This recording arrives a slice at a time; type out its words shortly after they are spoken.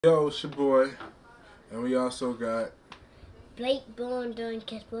Yo, it's your boy, and we also got Blake born during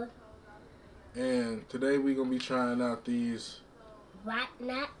Kisper. And today we gonna be trying out these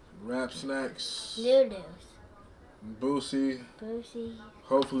Wrap snacks. Noodles. Boosie. Boosie.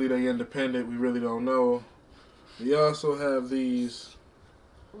 Hopefully they independent. We really don't know. We also have these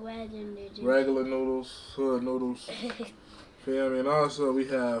regular noodles, hood noodles. Feel me? And also we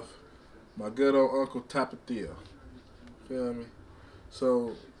have my good old Uncle Tapatio. Feel me?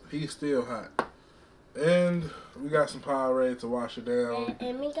 So he's still hot. And we got some Powerade to wash it down.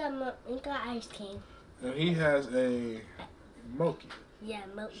 And we got ice cream. And he has a mochi. Yeah,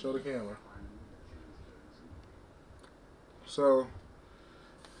 mochi. Show the camera. So,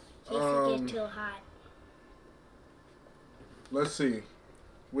 Get too hot. let's see.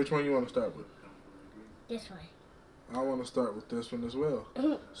 Which one you want to start with? This one. I want to start with this one as well.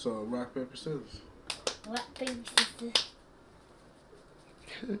 So, rock, paper, scissors. Rock, paper, scissors.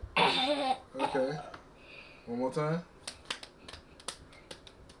 Okay. One more time.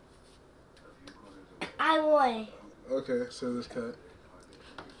 I won. Okay, scissors cut.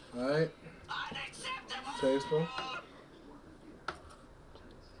 Alright. Taste them.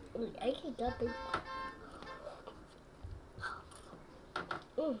 I can dump it.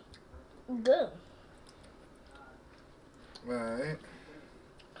 Good. Alright.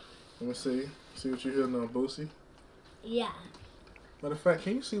 Let me see. See what you're hearing on Boosie. Yeah. Matter of fact,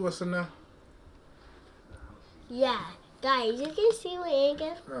 can you see what's in there? Yeah. Guys, you can see what it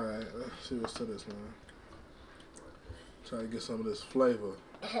is. Alright, let's see what's to this, man. Try to get some of this flavor.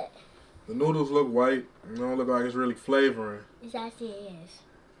 The noodles look white. It don't look like it's really flavoring. It actually is.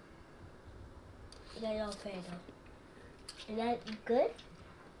 They don't flavor. Is that good?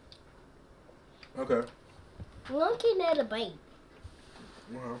 Okay. I'm gonna get another bite.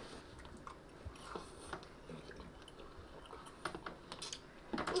 Wow.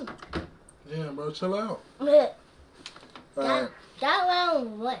 Yeah, bro, chill out. Alright. That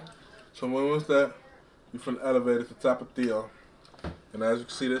round one. So when was that? You from the elevator to Tapatio. And as you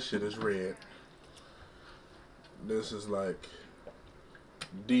can see, this shit is red. This is like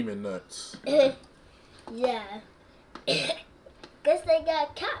demon nuts. Yeah. Guess they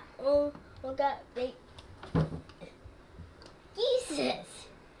got cap. They. Jesus.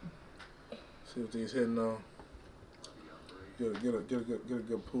 See what these hitting on. Get a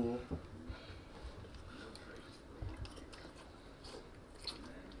good pull.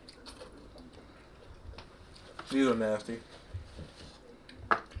 These are nasty.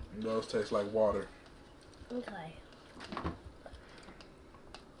 Those taste like water. Okay.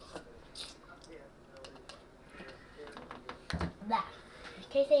 That.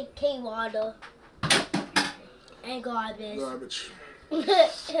 Can say water and garbage. Garbage.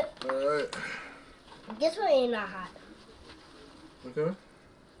 Alright. This one ain't not hot. Okay.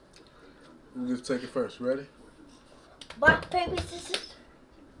 We'll just take it first. Ready? Rock, paper, scissors.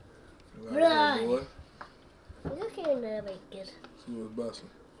 Right. Boy. Look at another bacon. See what's busting.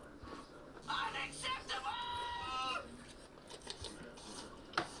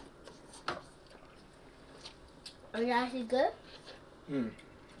 Are you actually good?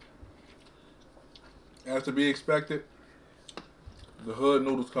 As to be expected, the hood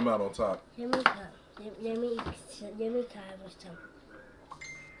noodles come out on top. Let me try this time.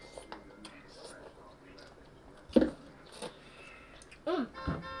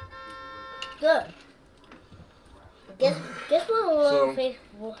 Good. This one a little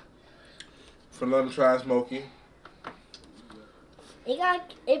faithful. For them to try smoky.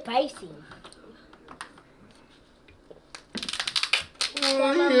 It's spicy.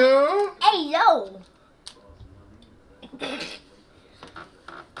 Yeah. Hey yo!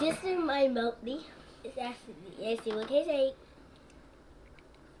 This is my milky. It's actually what they say.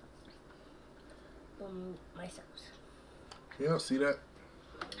 My sauce. You don't see that?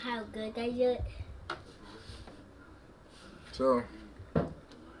 How good I do it. So,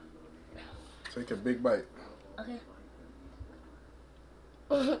 take a big bite. Okay.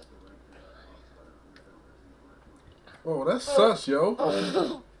 Oh, that's sus, yo.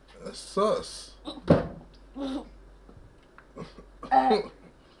 That's sus. What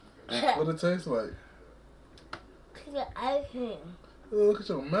it taste like? Ice cream. Oh, look at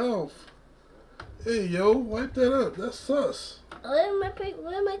your mouth. Hey, yo, wipe that up. That's sus. Where's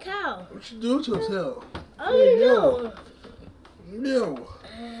my cow? What you do with yourself? I don't know. Yo.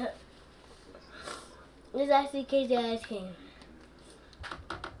 It's actually crazy ice cream.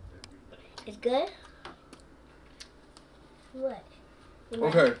 It's good? What?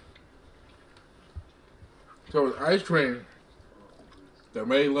 Okay. So it's ice cream that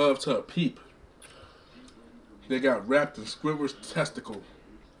made love to a peep. They got wrapped in Squidward's testicle.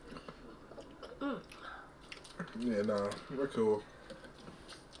 Yeah, nah, we're cool.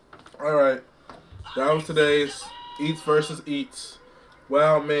 All right, that was today's Eats versus Eats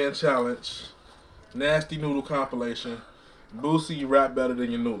Wild Man Challenge. Nasty noodle compilation. Boosie, you rap better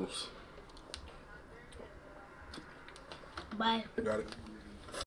than your noodles. Bye. Got it.